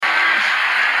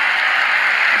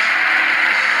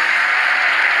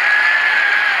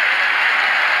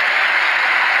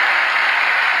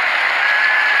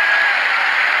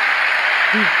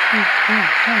Hey,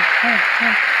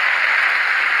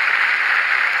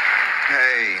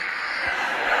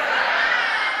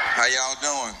 how y'all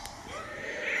doing?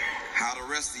 How the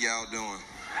rest of y'all doing?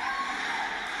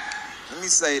 Let me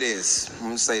say this.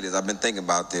 I've been thinking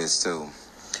about this too.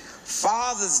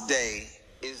 Father's Day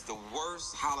is the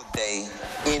worst holiday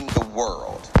in the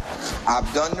world.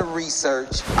 I've done the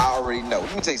research. I already know.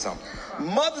 Let me tell you something.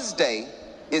 Mother's Day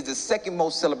is the second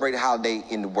most celebrated holiday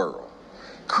in the world.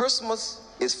 Christmas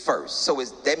is first. So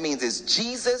that means it's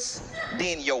Jesus,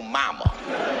 then your mama.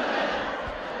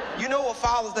 You know what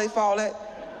Father's Day fall at?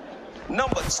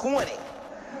 Number 20.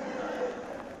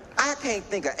 I can't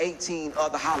think of 18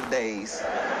 other holidays.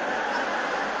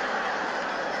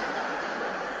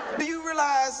 Do you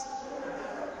realize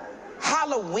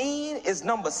Halloween is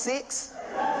number 6?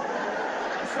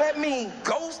 Does that mean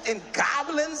ghosts and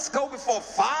goblins go before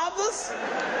fathers?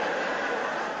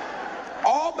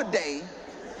 Arbor Day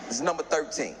is number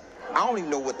 13. I don't even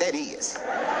know what that is.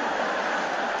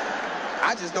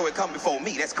 I just know it come before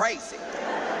me. That's crazy.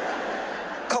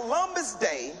 Columbus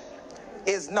Day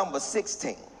is number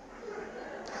 16.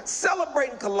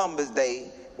 Celebrating Columbus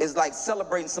Day is like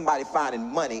celebrating somebody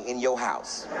finding money in your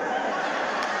house.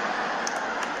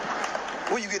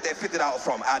 Where you get that $50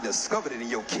 from? I discovered it in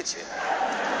your kitchen.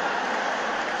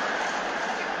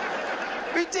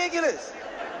 Ridiculous.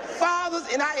 Fathers,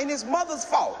 and it's mother's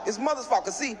fault. It's mother's fault.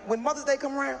 Because see, when Mother's Day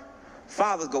come around,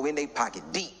 fathers go in their pocket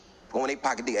deep.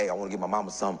 Hey, I want to get my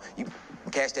mama something. You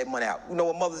cash that money out. You know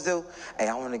what mothers do? Hey,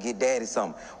 I want to get daddy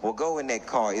something. Well, go in that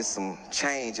car. It's some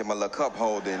change in my little cup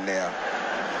holder in there.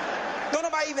 Don't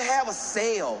nobody even have a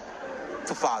sale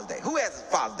for Father's Day. Who has a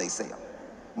Father's Day sale?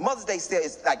 Mother's Day sale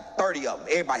is like 30 of them.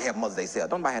 Everybody have Mother's Day sale.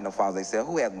 Don't nobody have no Father's Day sale.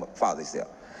 Who has Father's Day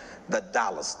sale? The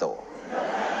dollar store.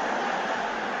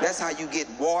 That's how you get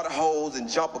water hose and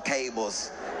jumper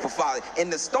cables for fathers.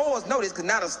 And the stores know this because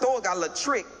now the store got a little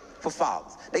trick for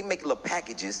fathers. They make little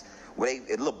packages where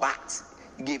a little box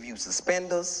give you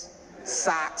suspenders,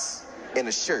 socks, and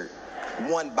a shirt.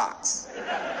 One box.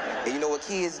 And you know what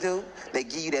kids do? They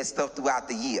give you that stuff throughout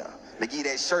the year. They give you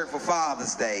that shirt for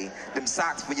Father's Day, them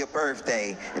socks for your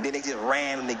birthday, and then they just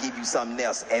randomly give you something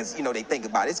else as, you know, they think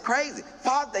about it. It's crazy.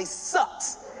 Father's Day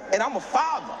sucks. And I'm a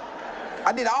father.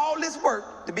 I did all this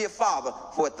work to be a father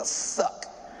for it to suck.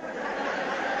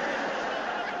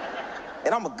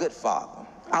 And I'm a good father.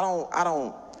 I don't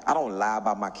lie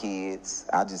about my kids.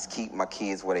 I just keep my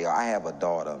kids where they are. I have a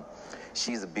daughter.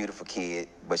 She's a beautiful kid,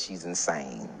 but she's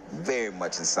insane. Very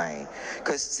much insane.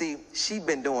 Because, see, she's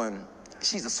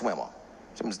a swimmer.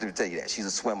 I'm just going to tell you that. She's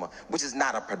a swimmer, which is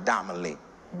not a predominantly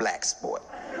black sport.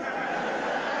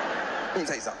 Let me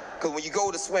tell you something. Because when you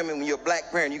go to swimming, when you're a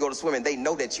black parent, you go to swimming, they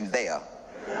know that you're there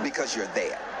because you're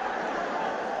there.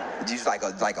 You're just like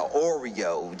a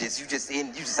Oreo. You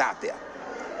just out there.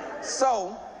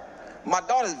 So, my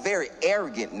daughter's very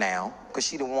arrogant now because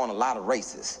she done won a lot of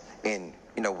races. And,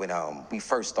 you know, when we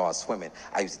first started swimming,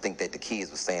 I used to think that the kids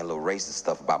were saying little racist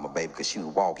stuff about my baby because she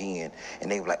would walk in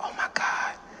and they were like, oh my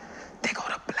God, they go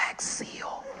to Black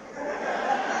Seal.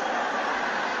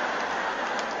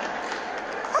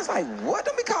 I was like, what?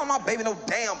 Don't be calling my baby no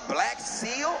damn Black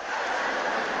Seal.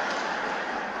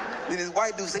 Then this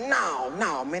white dude said, no,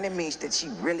 man, that means that she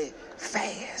really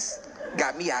fast.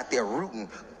 Got me out there rooting,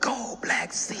 go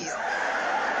Black Seal,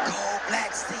 go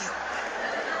Black Seal.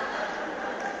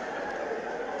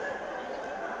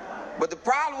 But the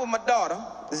problem with my daughter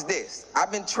is this.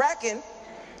 I've been tracking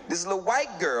this little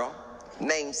white girl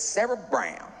named Sarah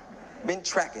Brown. Been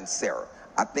tracking Sarah.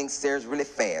 I think Sarah's really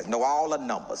fast. Know all the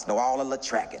numbers, know all the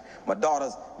tracking. My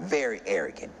daughter's very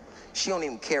arrogant. She don't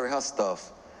even carry her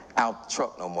stuff out the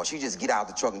truck no more. She just get out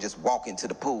the truck and just walk into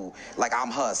the pool like I'm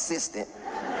her assistant.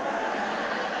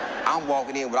 I'm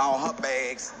walking in with all her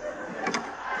bags.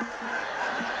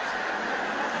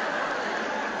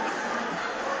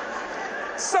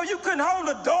 So you couldn't hold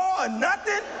the door or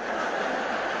nothing?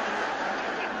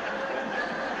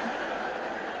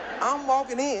 I'm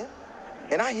walking in,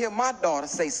 and I hear my daughter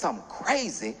say something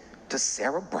crazy to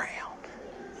Sarah Brown.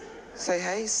 Say,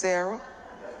 hey, Sarah,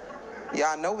 yeah,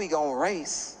 I know we gonna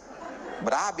race,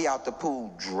 but I'll be out the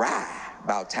pool dry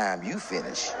about time you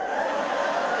finish.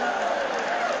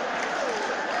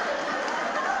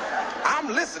 I'm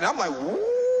listening. I'm like, woo.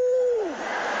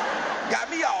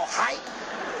 Got me all hyped.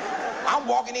 I'm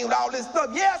walking in with all this stuff.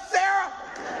 Yeah, Sarah.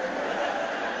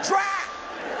 Dry.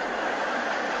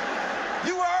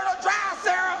 You heard her dry,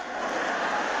 Sarah.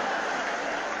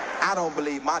 I don't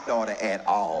believe my daughter at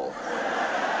all.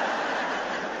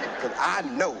 Because I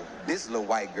know this little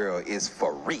white girl is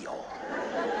for real.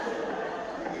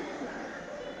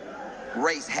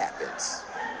 Race happens.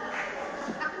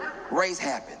 Race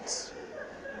happens.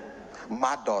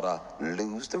 My daughter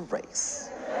lose the race.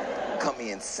 Come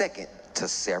in second to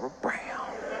Sarah Brown.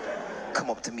 Come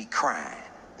up to me crying.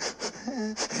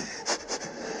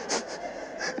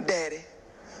 Daddy,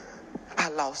 I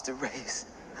lost the race.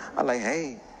 I'm like,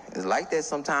 hey, it's like that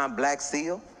sometime, Black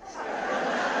Seal.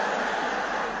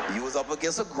 You was up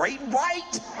against a great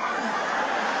white.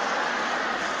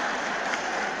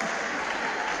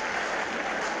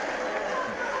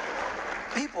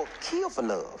 People kill for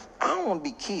love. I don't want to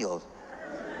be killed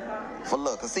for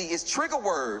love. Because see, it's trigger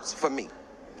words for me.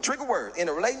 Trigger words. In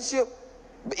a relationship,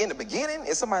 in the beginning,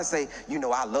 if somebody say, you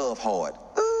know, I love hard.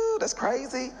 Ooh, that's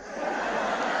crazy.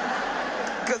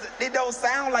 Because it don't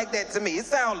sound like that to me. It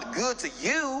sounds good to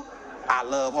you. I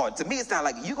love hard. To me, it sounds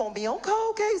like you gonna be on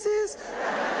cold cases.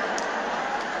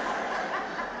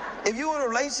 If you're in a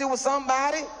relationship with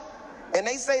somebody and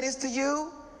they say this to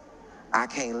you, I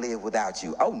can't live without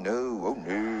you. Oh no, oh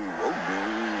no, oh no,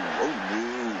 oh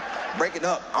no. Break it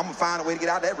up. I'm gonna find a way to get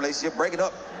out of that relationship. Break it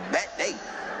up that day.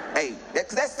 Hey, that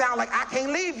sounds like I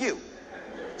can't leave you.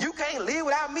 You can't live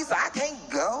without me, so I can't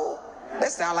go.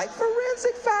 That sounds like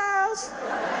forensic files.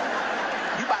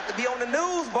 You about to be on the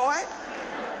news, boy.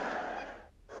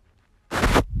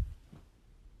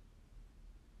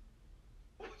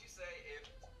 What would you say if...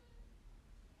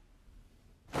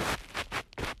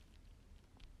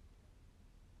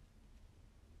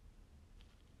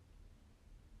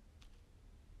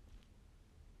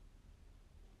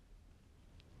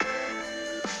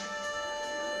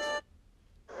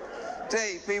 Tell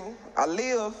you people, I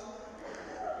live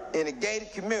in a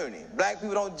gated community. Black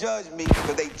people don't judge me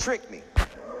because they trick me.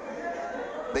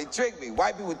 They trick me.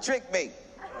 White people trick me.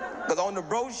 Because on the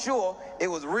brochure, it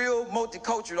was real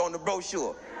multicultural on the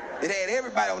brochure. It had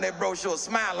everybody on that brochure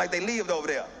smiling like they lived over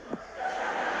there.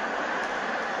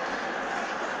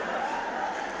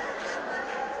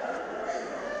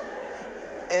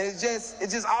 And it's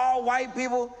just all white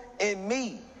people and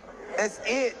me. That's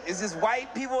it. It's just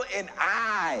white people and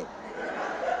I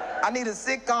need a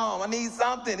sitcom. I need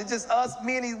something. It's just us,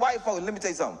 me, and these white folks. Let me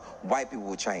tell you something. White people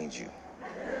will change you.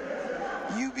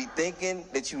 You be thinking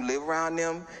that you live around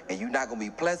them and you're not going to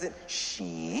be pleasant.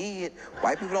 Shit.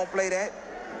 White people don't play that.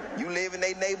 You live in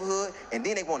their neighborhood and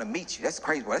then they want to meet you. That's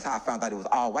crazy, bro. That's how I found out it was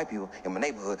all white people in my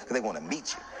neighborhood because they want to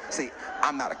meet you. See,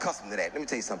 I'm not accustomed to that. Let me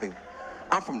tell you something, people.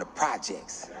 I'm from the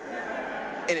projects.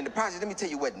 And in the projects, let me tell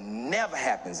you what never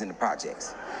happens in the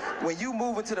projects. When you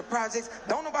move into the projects,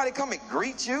 don't nobody come and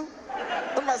greet you.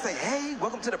 Don't nobody say, hey,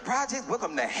 welcome to the projects,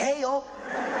 welcome to hell.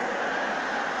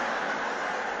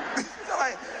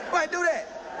 Nobody do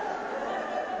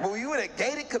that. But when you in a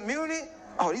gated community,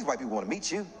 oh, these white people want to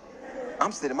meet you.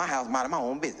 I'm sitting in my house minding my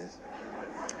own business.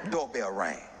 Doorbell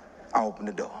rang. I opened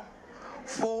the door.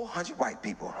 400 white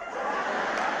people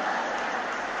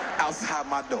outside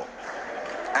my door.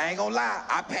 I ain't gonna lie,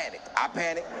 I panicked.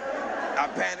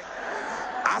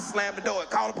 I slammed the door and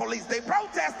called the police. They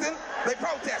protesting.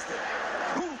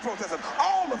 Who's protesting?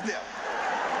 All of them.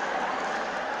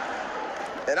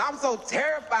 And I'm so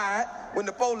terrified when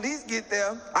the police get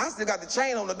there, I still got the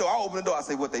chain on the door. I open the door, I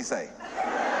say what they say.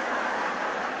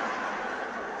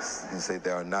 They say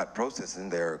they are not protesting,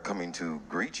 they're coming to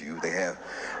greet you.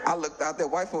 I looked out there,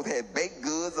 white folks had baked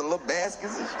goods and little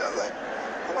baskets and stuff. I'm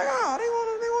like, oh, they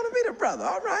want to meet a brother.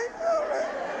 All right.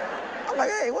 I'm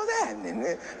like, hey, what's happening?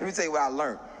 Let me tell you what I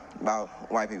learned about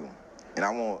white people. And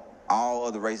I want all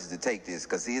other races to take this,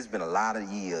 because see, it's been a lot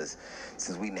of years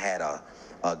since we had a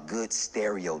good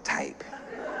stereotype.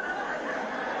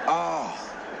 Oh,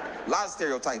 a lot of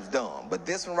stereotypes dumb, but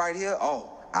this one right here, oh,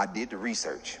 I did the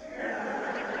research.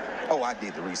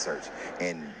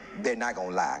 And they're not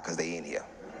gonna lie, because they in here.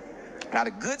 Now,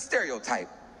 the good stereotype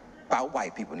about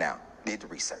white people now, did the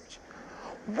research.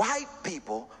 White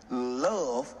people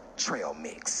love trail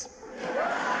mix.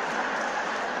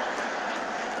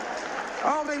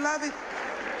 Oh, they love it.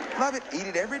 Love it. Eat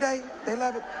it every day. They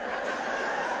love it.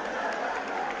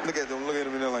 Look at them,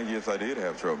 and they're like, yes, I did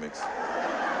have trail mix.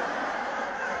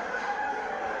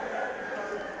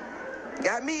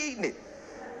 Got me eating it.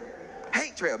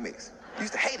 Hate trail mix.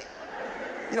 Used to hate it.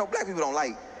 You know, black people don't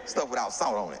like stuff without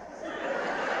salt on it.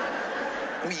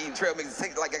 Me eating trail mix, it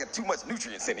tastes like I got too much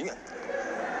nutrients in it.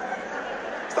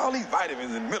 It's all these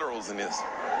vitamins and minerals in this.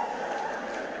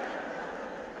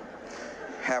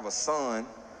 Have a son.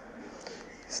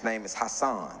 His name is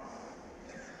Hassan.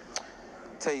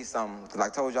 Tell you something,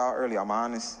 like I told y'all earlier, I'm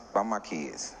honest about my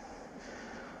kids.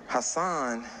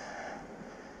 Hassan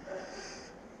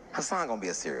gonna be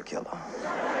a serial killer.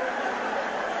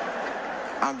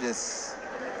 I'm just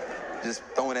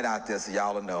throwing it out there so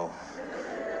y'all will know.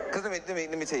 Because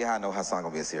let me tell you how I know Hassan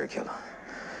gonna be a serial killer.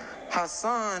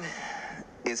 Hassan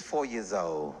is 4 years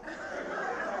old,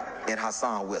 and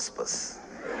Hassan whispers.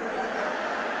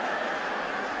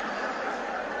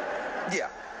 Yeah,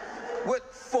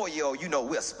 what 4-year-old you know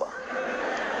whisper?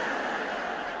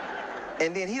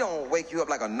 And then he don't wake you up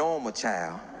like a normal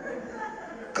child,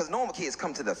 because normal kids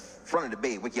come to the front of the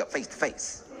bed, wake you up face to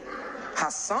face.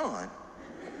 Hassan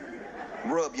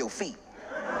rub your feet.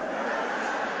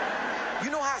 You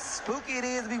know how spooky it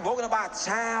is to be woken up by a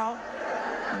child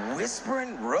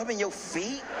whispering, rubbing your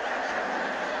feet?